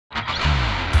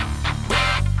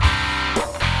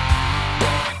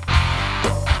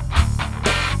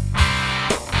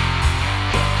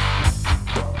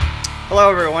Hello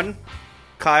everyone,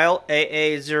 Kyle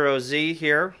AA0Z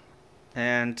here,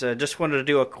 and just wanted to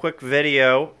do a quick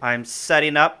video. I'm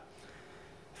setting up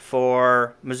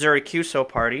for Missouri QSO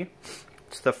Party.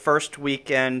 It's the first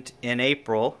weekend in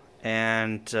April,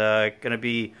 and going to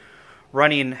be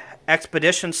running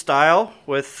expedition style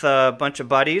with a bunch of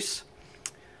buddies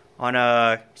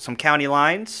on some county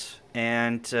lines,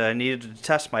 and needed to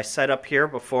test my setup here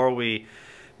before we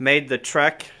made the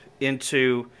trek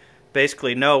into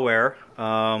basically nowhere.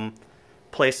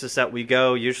 Places that we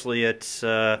go, usually it's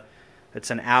an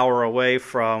hour away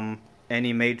from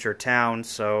any major town,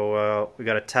 so we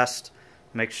got to test,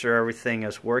 make sure everything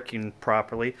is working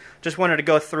properly. Just wanted to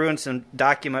go through and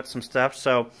document some stuff.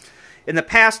 So in the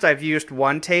past I've used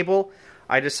one table.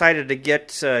 I decided to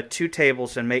get two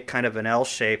tables and make kind of an L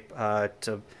shape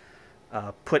to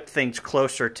put things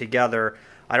closer together.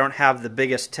 I don't have the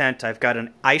biggest tent. I've got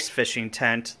an ice fishing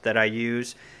tent that I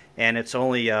use, and it's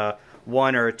only a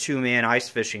 1 or 2 man ice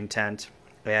fishing tent,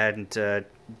 and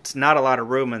it's not a lot of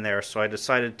room in there, so I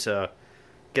decided to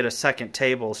get a second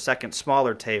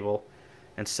smaller table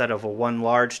instead of a one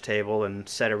large table, and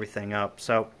set everything up.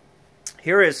 So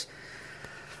here is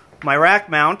my rack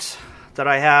mount that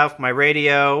I have my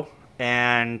radio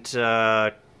and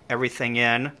everything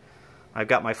in. I've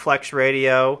got my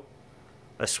FlexRadio,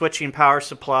 a switching power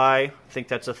supply. I think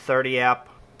that's a 30 amp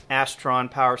Astron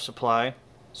power supply.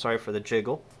 Sorry for the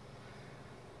jiggle.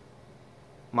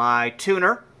 My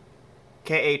tuner,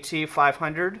 KAT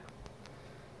 500,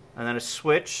 and then a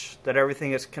switch that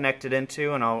everything is connected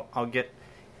into, and I'll get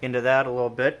into that a little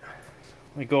bit.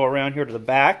 Let me go around here to the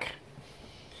back.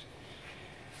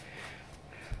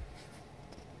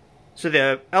 So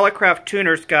the Elecraft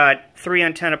tuner's got 3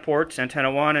 antenna ports: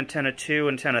 antenna 1, antenna 2,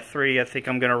 antenna 3. I think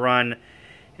I'm going to run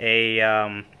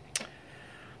I'm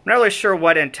not really sure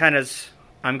what antennas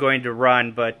I'm going to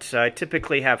run, but I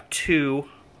typically have 2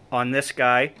 on this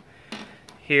guy.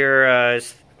 Here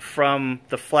is from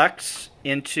the flex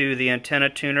into the antenna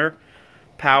tuner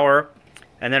power,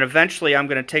 and then eventually I'm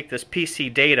going to take this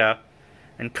PC data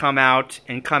and come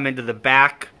into the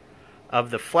back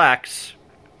of the flex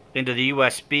into the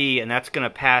USB, and that's going to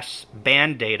pass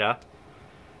band data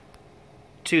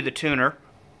to the tuner,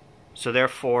 so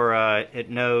therefore it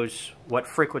knows what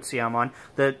frequency I'm on.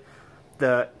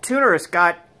 The tuner has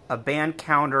got a band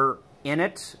counter in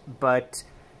it, but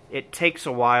it takes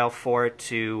a while for it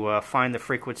to find the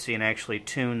frequency and actually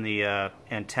tune the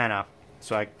antenna.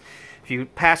 So if you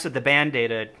pass it the band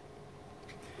data, it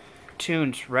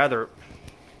tunes rather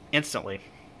instantly.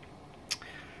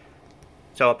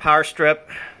 So a power strip,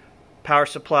 power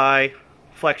supply,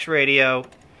 FlexRadio,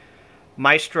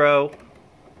 Maestro,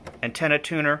 antenna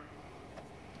tuner.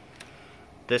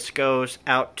 This goes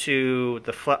out to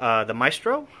the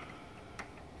Maestro.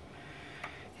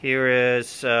 Here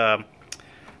is,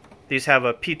 these have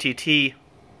a PTT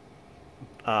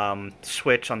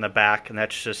switch on the back, and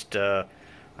that's just, I'm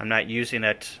not using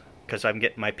it because I'm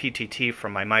getting my PTT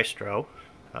from my Maestro.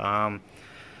 A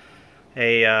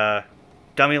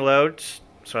dummy load,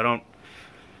 so I don't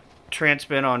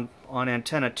transmit on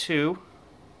antenna 2.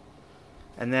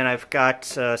 And then I've got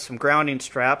some grounding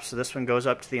straps. So this one goes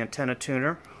up to the antenna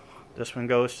tuner. This one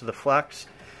goes to the flex.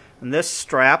 And this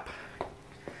strap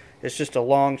is just a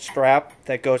long strap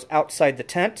that goes outside the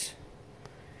tent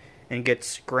and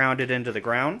gets grounded into the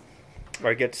ground,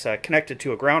 or gets connected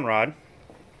to a ground rod.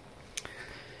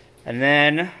 And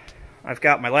then I've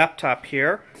got my laptop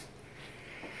here.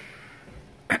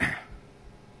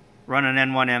 Run an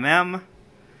N1MM.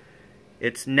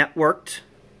 It's networked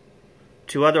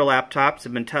to other laptops.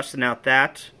 I've been testing out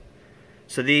that.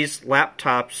 So these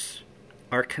laptops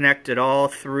are connected all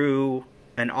through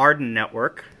an AREDN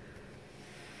network.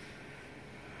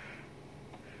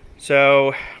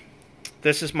 So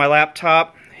this is my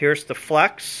laptop. Here's the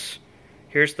Flex.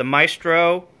 Here's the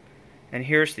Maestro. And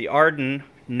here's the AREDN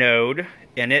node.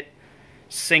 And it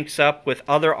syncs up with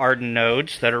other AREDN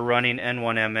nodes that are running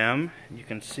N1MM. You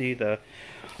can see the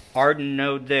AREDN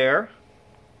node there.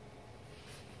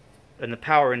 And the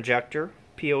power injector,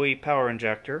 PoE power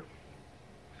injector,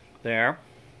 there.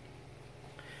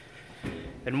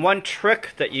 And one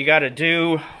trick that you got to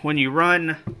do when you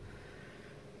run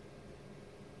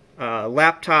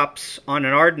laptops on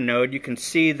an AREDN node, you can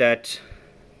see that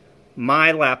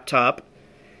my laptop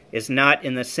is not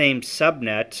in the same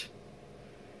subnet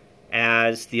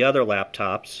as the other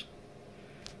laptops.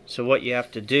 So what you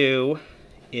have to do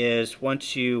is,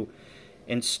 once you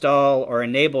install or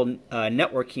enable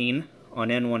networking on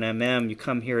N1MM, you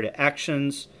come here to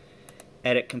Actions,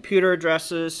 Edit Computer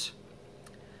Addresses,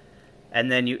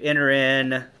 and then you enter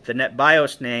in the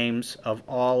NetBIOS names of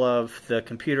all of the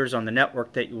computers on the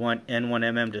network that you want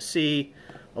N1MM to see,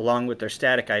 along with their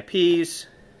static IPs.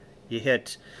 You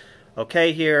hit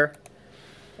OK here,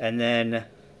 and then,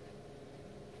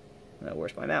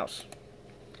 where's my mouse?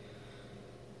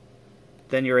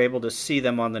 Then you're able to see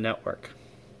them on the network.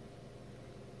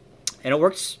 And it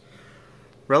works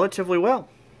relatively well.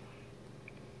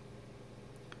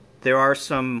 There are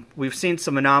we've seen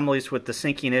some anomalies with the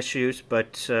syncing issues,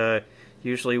 but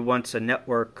usually once a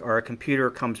network or a computer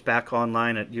comes back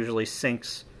online, it usually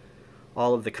syncs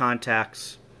all of the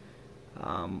contacts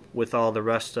with all the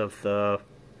rest of the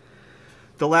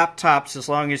laptops, as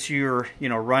long as you're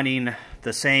running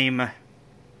the same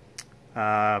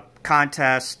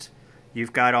contest.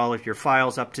 You've got all of your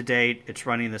files up to date. It's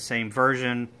running the same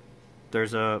version.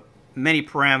 There's many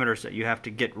parameters that you have to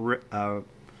get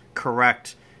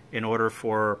correct in order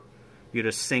for you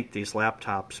to sync these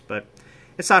laptops, but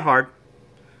it's not hard.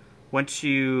 Once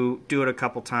you do it a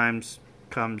couple times, it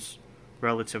comes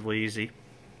relatively easy.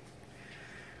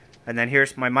 And then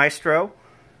here's my Maestro,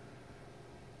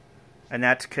 and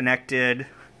that's connected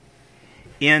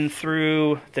in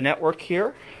through the network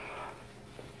here.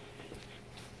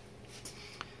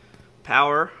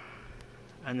 Power,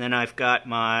 and then I've got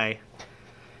my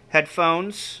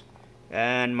headphones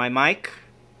and my mic,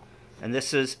 and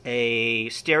this is a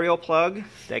stereo plug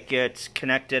that gets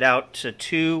connected out to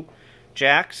 2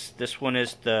 jacks. This one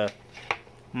is the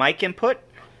mic input,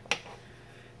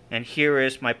 and here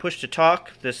is my push to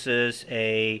talk. This is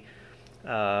a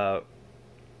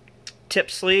tip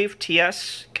sleeve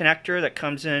TS connector that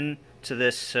comes in to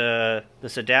this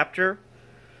adapter,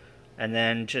 and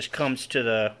then just comes to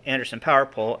the Anderson power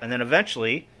pole, and then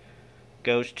eventually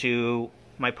goes to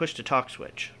my push to talk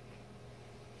switch.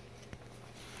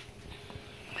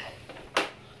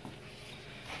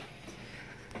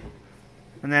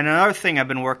 And then another thing I've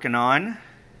been working on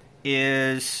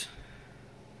is,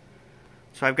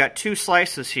 so I've got 2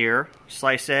 slices here,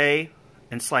 slice A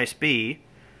and slice B.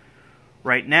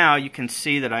 Right now you can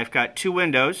see that I've got 2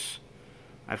 windows.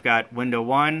 I've got window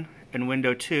 1 and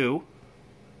window 2.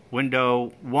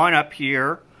 Window 1 up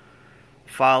here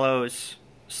follows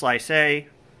slice A.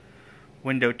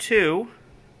 Window 2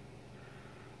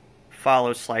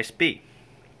 follows slice B.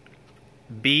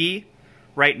 B,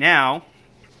 right now,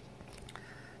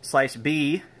 slice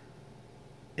B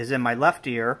is in my left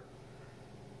ear,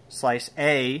 slice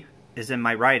A is in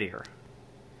my right ear.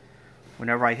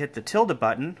 Whenever I hit the tilde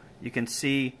button, you can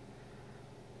see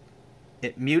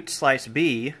it mutes slice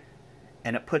B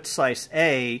and it puts slice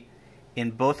A in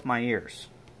both my ears.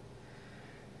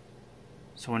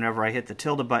 So whenever I hit the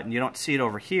tilde button, you don't see it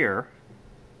over here,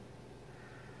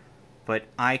 but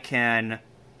I can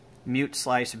mute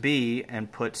slice B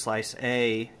and put slice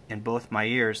A in both my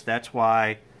ears. That's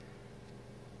why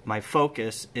my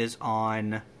focus is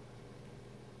on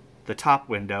the top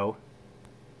window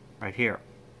right here.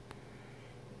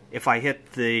 If I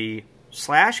hit the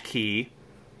slash key,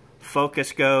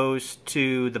 focus goes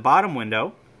to the bottom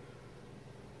window,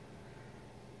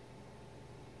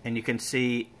 and you can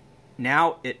see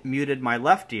now it muted my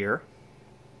left ear,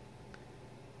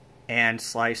 and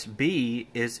slice B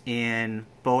is in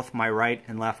both my right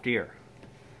and left ear.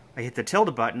 I hit the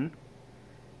tilde button,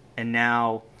 and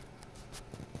now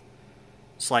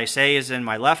slice A is in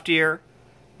my left ear,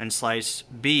 and slice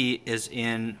B is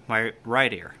in my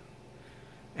right ear.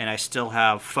 And I still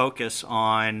have focus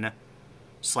on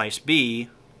slice B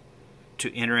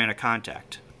to enter in a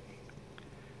contact.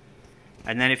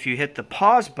 And then if you hit the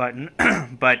pause button,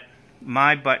 but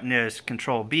my button is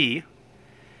Control B,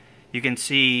 you can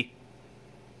see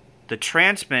the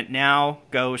transmit now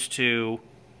goes to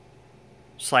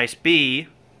slice B.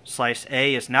 Slice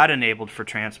A is not enabled for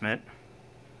transmit.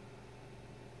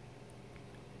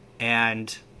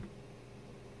 And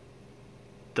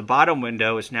the bottom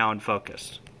window is now in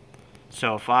focus.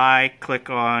 So if I click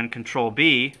on Control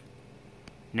B,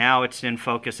 now it's in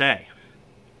focus A,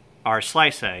 or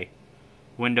slice A,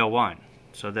 window 1.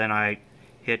 So then I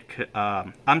hit,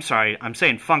 I'm sorry, I'm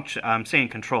saying function, I'm saying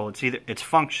Control. It's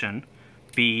function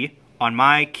B on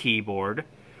my keyboard.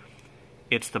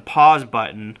 It's the pause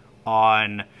button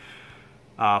on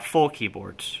full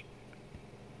keyboards.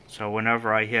 So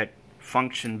whenever I hit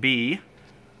function B,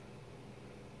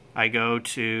 I go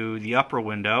to the upper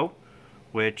window,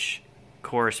 which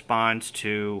corresponds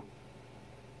to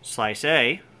slice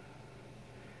A,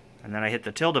 and then I hit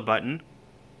the tilde button.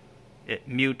 It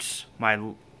mutes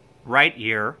my right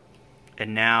ear,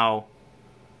 and now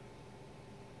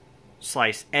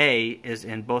slice A is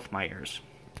in both my ears.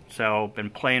 So been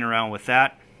playing around with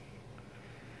that.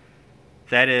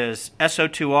 That is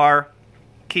SO2R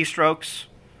keystrokes.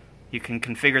 You can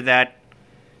configure that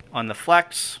on the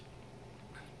Flex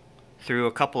through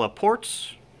a couple of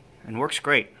ports and works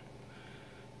great.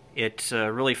 It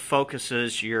really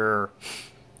focuses your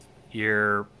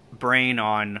brain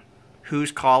on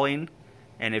who's calling,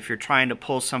 and if you're trying to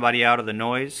pull somebody out of the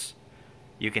noise,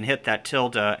 you can hit that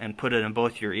tilde and put it in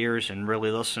both your ears and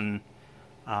really listen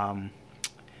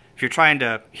if you're trying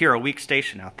to hear a weak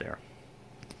station out there.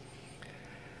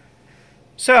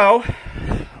 So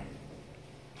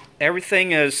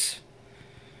everything is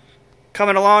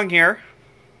coming along here.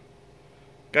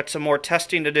 Got some more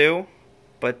testing to do,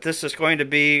 but this is going to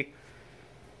be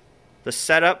the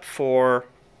setup for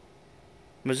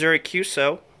Missouri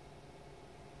QSO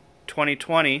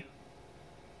 2020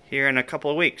 here in a couple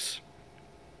of weeks.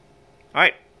 All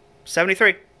right,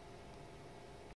 73.